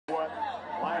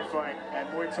fight, and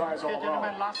Muay Thai is all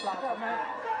about. Last round.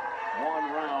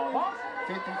 1 round.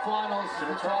 Fifth and finals To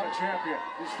determine the champion.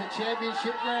 It's the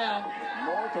championship round.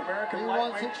 North American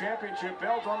Lightweight Championship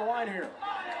belt on the line here.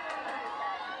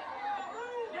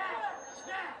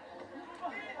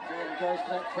 Jordan goes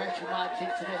for that question mark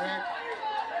kick to the head.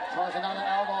 Tries another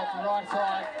elbow off the right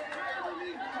side.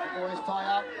 The boys tie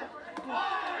up.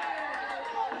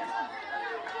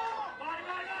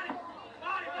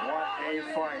 What a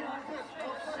fight.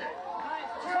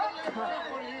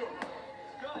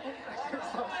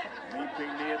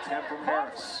 Leaping knee attempt from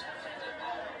Harris.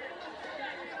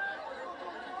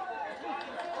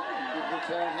 Good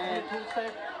return hand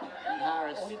from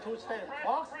Harris. Only 2 steps.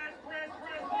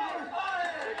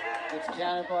 Gets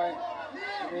countered by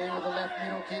Amine with a left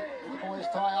middle kick. The boys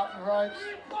tie up the ropes.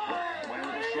 Went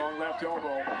with a strong left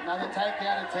elbow. Another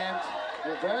takedown attempt.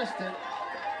 Reversed it.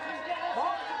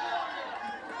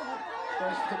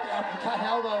 Goes for the uppercut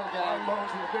elbow again.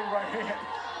 Unloads with a big right hand.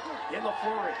 In the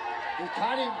flurry. He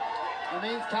cut him.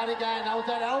 Amine's cut again. That was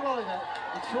that elbow that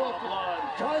it's short. Blood.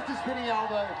 Tries the spinning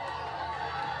elbow.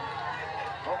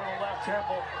 Over the left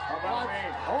temple. About me.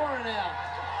 Pouring out.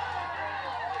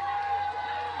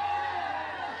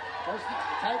 Goes the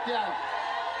takedown.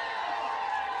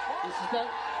 This is that.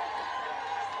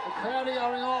 The crowd are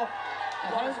going off.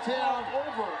 The hometown.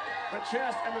 Over the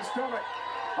chest and the stomach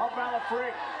of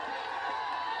Ballafrikh.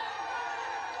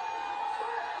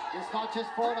 It's not just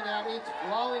falling out, it's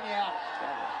blowing out.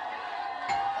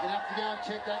 You're going to have to go and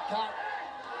check that cut.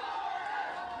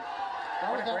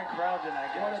 What a great crowd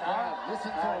tonight, guys. What a crowd.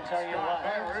 Listen to I'll it. tell you what.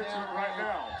 We're into it right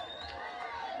now.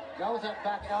 That was that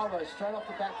back elbow, straight off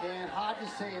the backhand. Hard to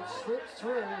see. It slips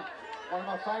through. One of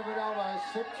my favourite elbows,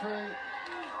 slipped through.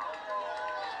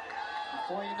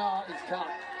 Before you know it, it's cut.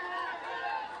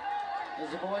 As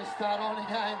the boys start on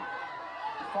again.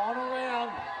 The final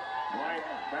round. Right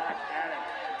back at it.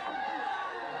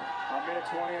 A minute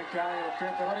 20 and counting the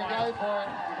 5th. Gonna go for it.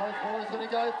 Both boys gonna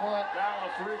go for it.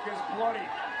 Ballafrikh is bloody,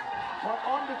 but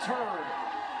undeterred.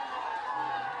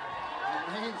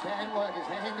 His handwork is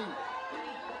handy.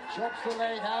 Chops the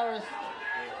leg, Harris.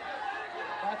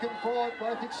 Back and forth,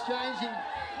 both exchanging.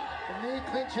 The knee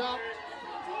clinch up.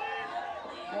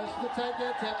 Goes for the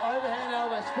takedown tap. Overhand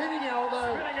elbow, spinning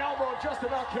elbow. Spinning elbow just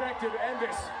about connected to end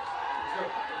this.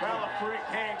 Ballafrikh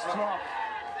hangs tough.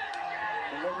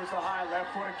 Delivers a high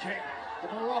left-footed kick.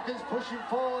 The Moroccans pushing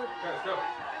forward.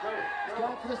 He's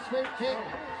going for the sweep kick.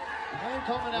 Hand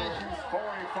combinations.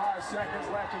 45 seconds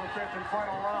left in the 5th and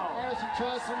final round. Harrison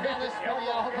tries some Harris for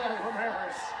the elbow. From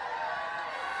Harris.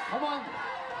 Come on.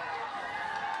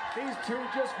 These two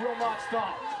just will not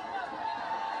stop.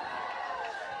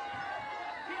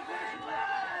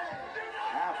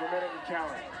 Half a minute and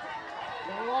counting.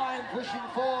 The Lion pushing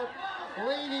forward,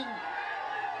 bleeding.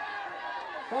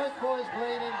 Both boys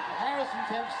bleeding. Harrison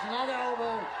attempts another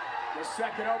elbow. The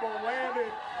second elbow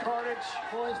landed. Carnage.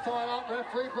 Boys tied up.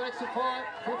 Referee breaks the fight.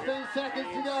 15 seconds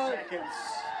to go. Seconds.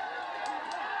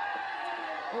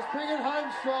 Let's bring it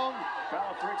home strong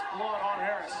Ballafrikh's blood on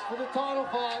Harris. for the title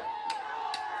fight.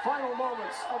 Final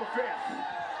moments of the 5th.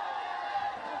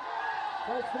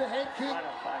 Goes for the head kick.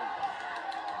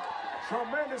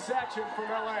 Tremendous action from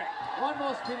LA. One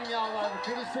more spinning elbow to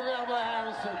finish the round by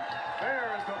Harrison.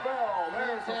 There's the bell.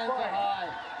 There's the Hands are fight. high.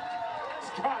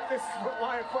 Scott, this is what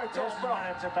lion-fight's all This is what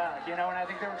about. it's about, you know, and I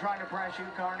think they were trying to press you,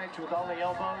 Carnage, with all the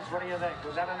elbows. What do you think?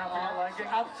 Was that enough for your liking?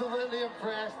 Absolutely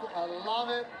impressed. I love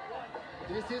it.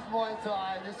 This is Muay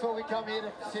Thai. This is what we come here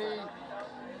to see.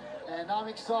 And I'm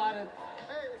excited.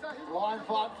 Lion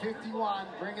Fight 51,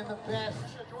 bringing the best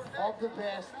of the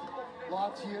best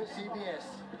live to you at CBS.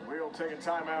 We'll take a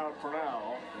timeout for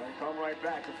now. Then come right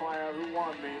back to find out who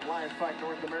won the Lion Fight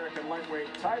North American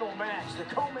Lightweight title match. The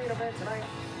co-main event tonight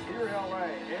here in LA.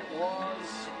 It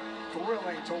was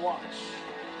thrilling to watch.